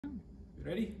You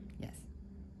ready? Yes.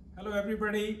 Hello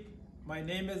everybody, my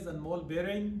name is Anmol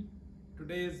Bering.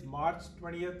 Today is March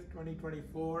 20th,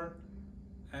 2024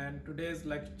 and today's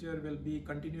lecture will be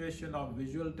continuation of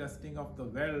visual testing of the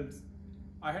welds.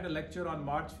 I had a lecture on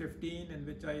March 15 in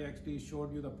which I actually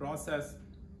showed you the process.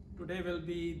 Today will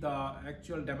be the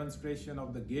actual demonstration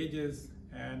of the gauges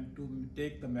and to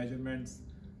take the measurements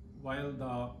while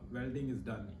the welding is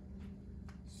done.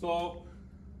 So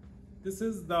this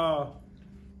is the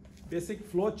basic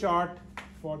flow chart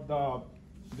for the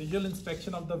visual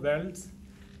inspection of the welds.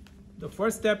 The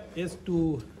first step is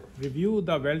to review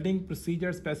the welding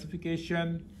procedure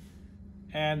specification,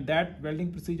 and that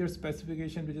welding procedure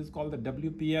specification, which is called the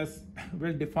WPS,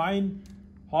 will define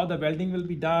how the welding will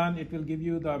be done. It will give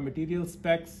you the material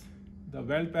specs, the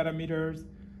weld parameters,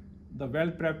 the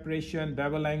weld preparation,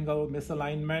 bevel angle,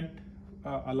 misalignment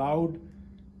allowed,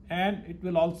 and it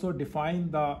will also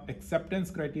define the acceptance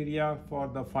criteria for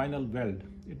the final weld.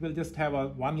 It will just have a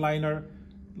one-liner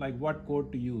like what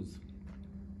code to use.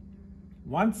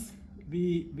 Once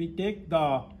we take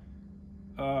the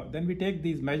then we take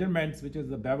these measurements, which is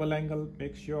the bevel angle,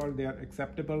 make sure they are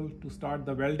acceptable to start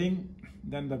the welding.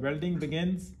 Then the welding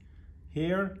begins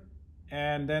here,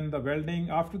 and then the welding,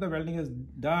 after the welding is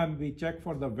done, we check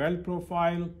for the weld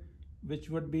profile, which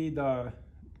would be the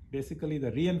basically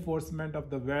the reinforcement of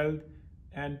the weld,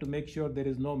 and to make sure there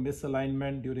is no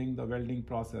misalignment during the welding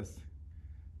process.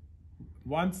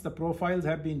 If the profiles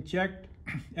have been checked,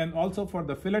 and also for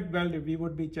the fillet weld, we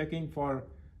would be checking for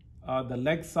the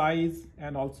leg size,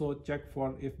 and also check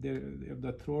for if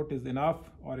the throat is enough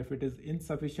or if it is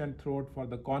insufficient throat for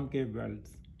the concave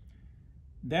welds.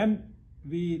 Then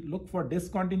we look for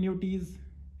discontinuities,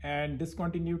 and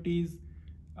discontinuities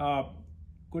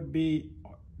could be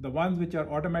the ones which are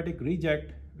automatic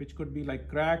reject, which could be like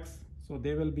cracks. So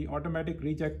they will be automatic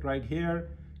reject right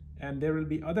here, and there will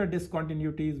be other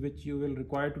discontinuities which you will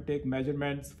require to take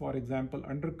measurements, for example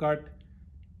undercut,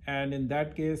 and in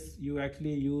that case you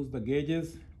actually use the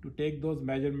gauges to take those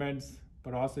measurements,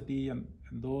 porosity and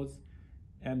those,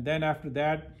 and then after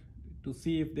that to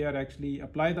see if they are actually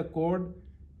apply the code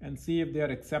and see if they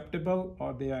are acceptable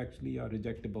or they actually are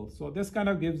rejectable. So this kind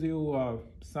of gives you a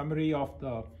summary of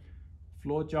the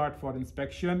flow chart for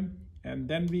inspection. And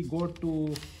then we go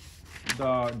to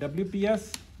the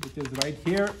WPS, which is right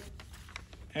here,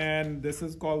 and this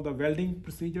is called the Welding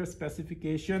Procedure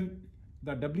Specification.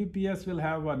 The WPS will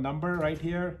have a number right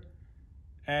here,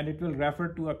 and it will refer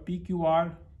to a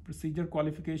PQR, procedure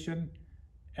qualification,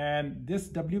 and this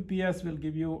WPS will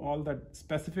give you all the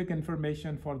specific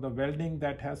information for the welding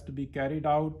that has to be carried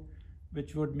out,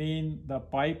 which would mean the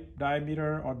pipe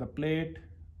diameter or the plate.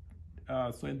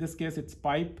 So in this case it's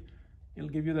pipe. It'll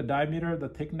give you the diameter, the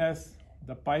thickness,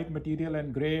 the pipe material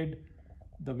and grade,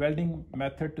 the welding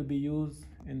method to be used.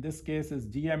 In this case is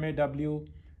GMAW,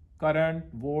 current,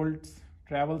 volts,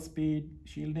 travel speed,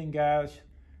 shielding gas,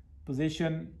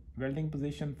 position, welding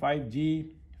position 5G,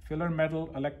 filler metal,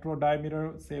 electrode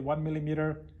diameter, say 1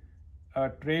 millimeter,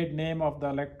 trade name of the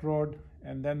electrode,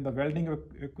 and then the welding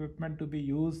equipment to be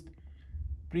used,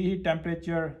 preheat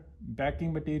temperature,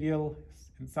 backing material.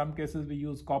 In some cases we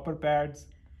use copper pads.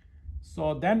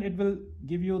 So then it will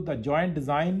give you the joint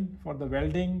design for the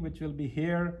welding, which will be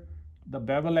here, the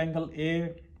bevel angle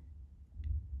A,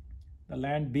 the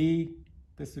land B,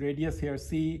 this radius here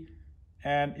C,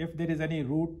 and if there is any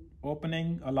root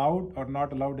opening allowed or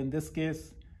not allowed. In this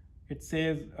case it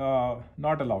says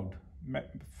not allowed.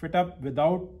 Fit up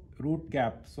without root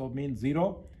gap, so means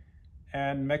 0,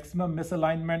 and maximum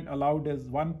misalignment allowed is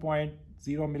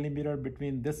 1.0 millimeter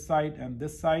between this side and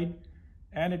this side.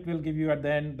 And it will give you at the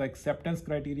end the acceptance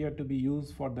criteria to be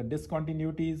used for the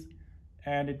discontinuities,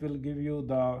 and it will give you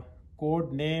the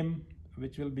code name,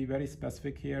 which will be very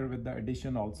specific here with the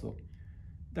addition also.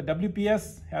 The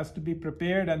WPS has to be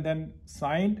prepared and then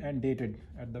signed and dated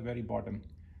at the very bottom.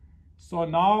 So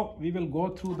now we will go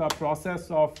through the process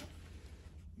of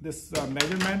this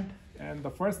measurement, and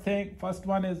the first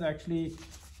one is actually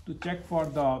to check for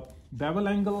the bevel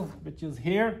angle, which is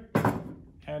here.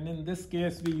 And in this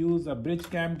case we use a bridge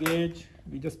cam gauge.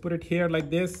 We just put it here like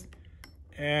this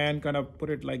and kind of put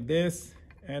it like this,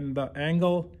 and the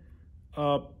angle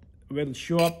will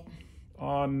show up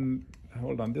on,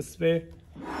 hold on, this way.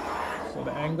 So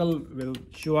the angle will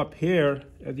show up here.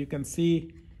 As you can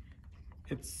see,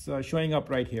 it's showing up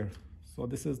right here. So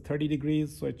this is 30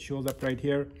 degrees, so it shows up right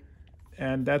here,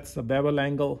 and that's the bevel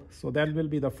angle. So that will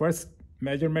be the first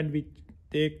measurement we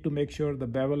take to make sure the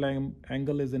bevel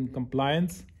angle is in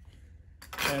compliance.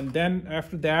 And then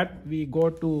after that we go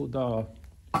to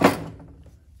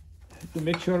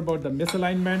make sure about the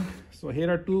misalignment. So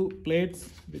here are two plates,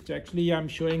 which actually I'm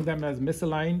showing them as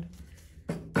misaligned.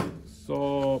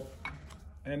 So,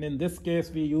 and in this case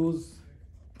we use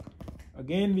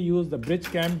the bridge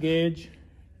cam gauge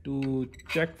to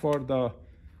check for the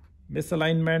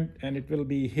misalignment, and it will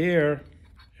be here,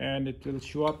 and it will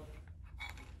show up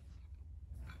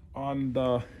on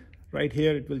the right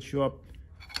here. It will show up,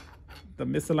 the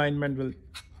misalignment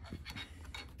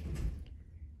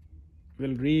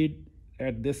will read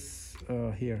at this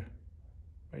here,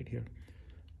 right here.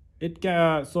 It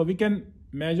can, so we can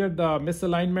measure the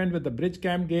misalignment with the bridge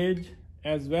cam gauge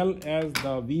as well as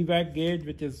the VVAC gauge,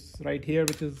 which is right here,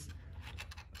 which is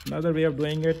another way of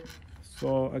doing it.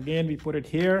 So again, we put it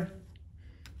here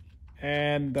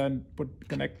and then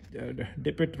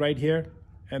dip it right here,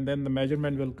 and then the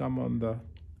measurement will come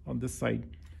on this side.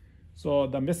 So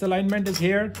the misalignment is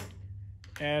here,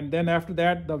 and then after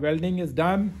that the welding is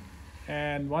done.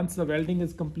 And once the welding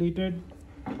is completed,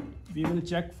 we will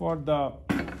check for the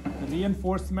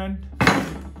reinforcement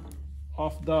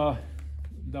of the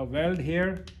weld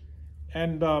here.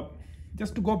 And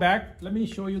just to go back, let me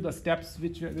show you the steps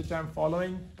which I'm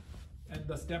following. And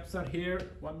the steps are here.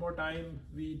 One more time,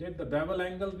 we did the bevel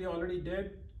angle, we already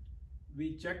did.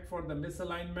 We checked for the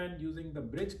misalignment using the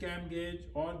bridge cam gauge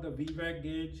or the VVAC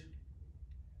gauge.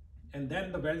 And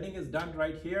then the welding is done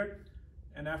right here.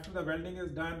 And after the welding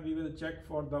is done, we will check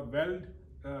for the weld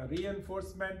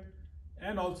reinforcement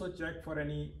and also check for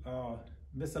any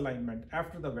misalignment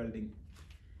after the welding.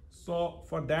 So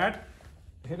for that,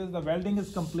 here is the welding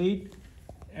is complete,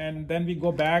 and then we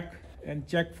go back and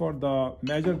check for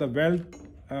measure the weld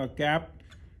cap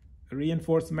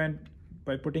reinforcement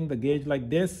by putting the gauge like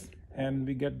this, and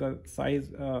we get the size,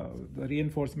 the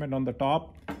reinforcement on the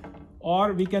top.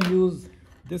 Or we can use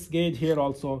this gauge here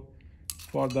also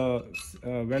for the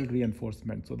weld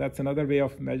reinforcement. So that's another way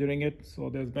of measuring it. So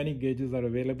there's many gauges are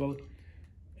available.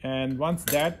 And once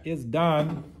that is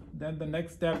done, then the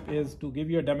next step is to give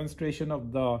you a demonstration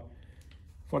of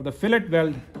for the fillet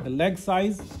weld, the leg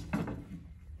size.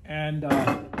 And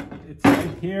it's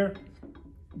right here.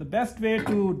 The best way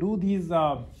to do these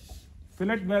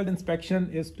fillet weld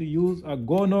inspection is to use a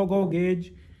go-no-go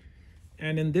gauge.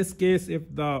 And in this case, if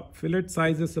the fillet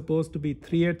size is supposed to be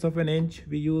 3/8 of an inch,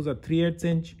 we use a 3/8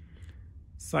 inch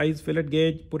size fillet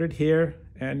gauge, put it here,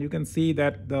 and you can see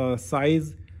that the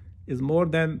size is more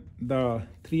than the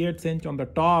 3/8 inch on the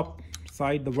top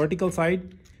side, the vertical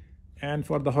side. And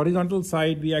for the horizontal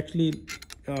side, we actually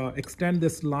extend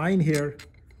this line here,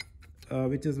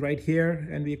 which is right here,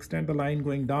 and we extend the line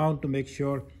going down to make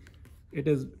sure it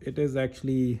is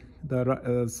actually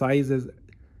the size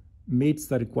meets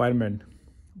the requirement.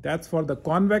 That's for the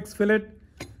convex fillet.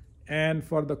 And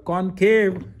for the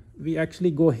concave, we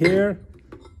actually go here.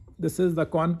 This is the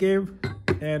concave,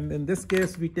 and in this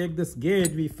case we take this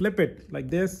gauge, we flip it like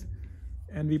this,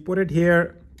 and we put it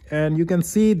here, and you can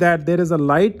see that there is a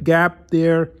light gap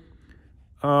there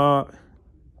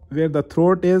where the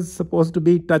throat is supposed to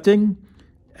be touching,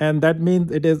 and that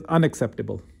means it is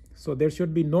unacceptable. So there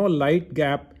should be no light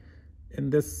gap in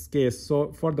this case.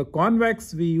 So for the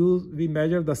convex, we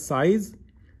measure the size,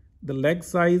 the leg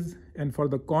size, and for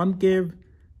the concave,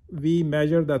 we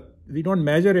don't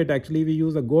measure it actually, we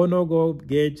use a go-no-go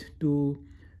gauge to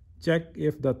check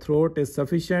if the throat is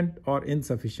sufficient or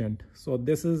insufficient. So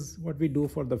this is what we do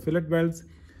for the fillet welds.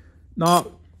 Now,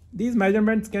 these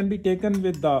measurements can be taken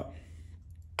with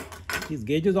these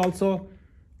gauges also.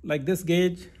 Like this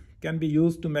gauge can be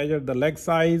used to measure the leg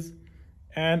size,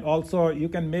 and also you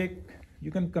can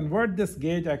convert this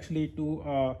gauge actually to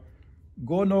a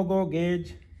go-no-go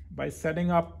gauge by setting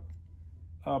up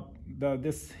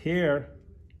this here.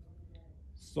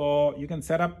 So you can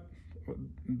set up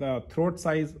the throat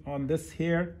size on this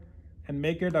here and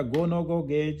make it a go-no-go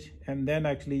gauge, and then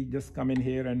actually just come in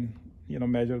here and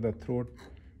measure the throat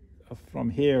from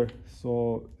here.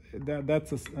 So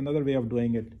that's another way of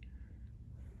doing it.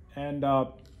 And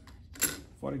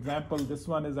for example, this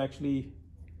one is actually,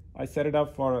 I set it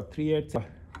up for a 3/8.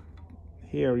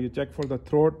 Here you check for the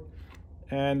throat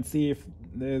and see if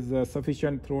there's a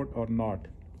sufficient throat or not.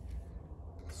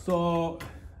 So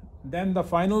then the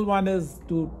final one is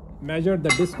to measure the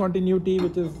discontinuity,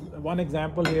 which is one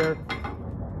example here,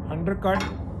 undercut.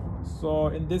 So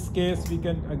in this case, we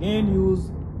can again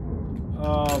use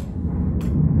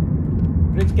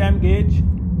bridge cam gauge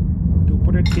to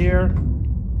put it here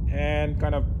and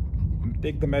kind of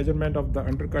take the measurement of the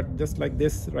undercut just like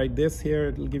this, right? This here,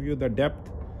 it will give you the depth.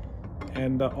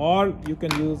 And or you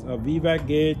can use a VVAC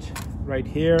gauge right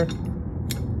here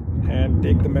and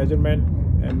take the measurement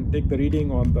and take the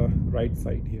reading on the right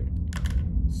side here.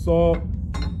 So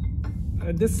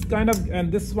this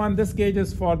gauge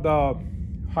is for the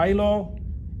high-low,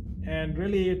 and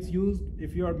really it's used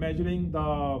if you are measuring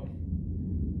the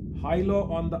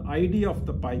high-low on the ID of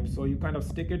the pipe. So you kind of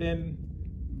stick it in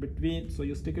between, so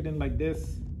you stick it in like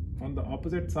this on the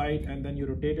opposite side, and then you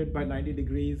rotate it by 90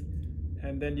 degrees,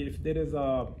 and then if there is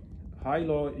a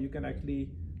high-low, you can actually,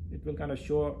 it will kind of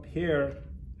show up here,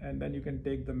 and then you can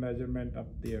take the measurement up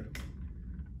there.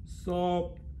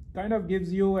 So kind of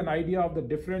gives you an idea of the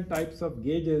different types of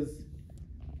gauges,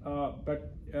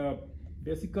 but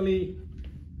basically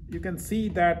you can see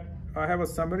that I have a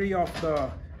summary of the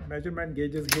measurement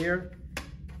gauges here.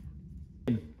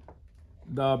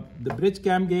 The bridge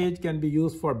cam gauge can be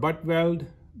used for butt weld,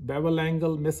 bevel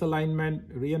angle, misalignment,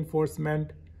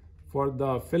 reinforcement. For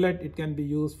the fillet, it can be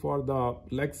used for the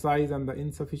leg size and the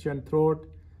insufficient throat.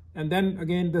 And then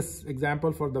again, this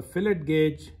example for the fillet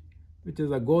gauge, which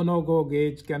is a go-no-go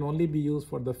gauge, can only be used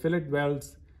for the fillet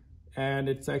welds, and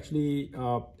it's actually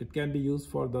it can be used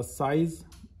for the size,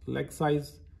 leg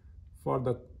size, for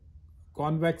the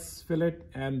convex fillet,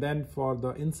 and then for the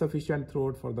insufficient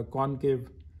throat for the concave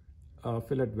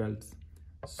fillet welds.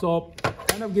 So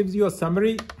kind of gives you a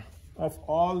summary of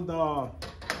all the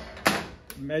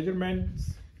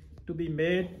measurements to be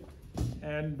made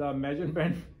and the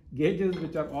measurement gauges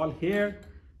which are all here.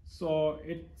 So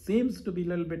it seems to be a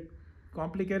little bit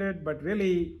complicated, but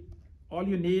really all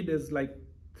you need is like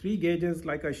 3 gauges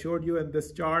like I showed you in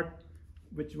this chart,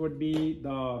 which would be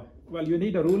the, well, you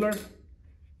need a ruler,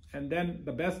 and then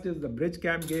the best is the bridge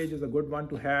cam gauge is a good one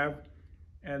to have,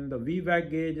 and the VWAC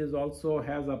gauge is also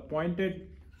has a pointed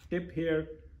tip here,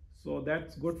 so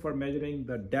that's good for measuring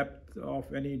the depth of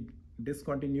any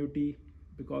discontinuity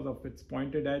because of its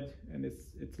pointed edge, and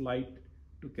it's light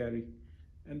to carry,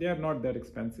 and they are not that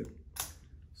expensive.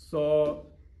 So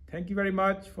thank you very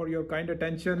much for your kind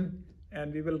attention,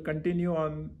 and we will continue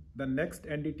on the next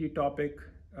NDT topic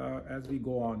as we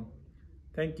go on.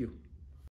 Thank you.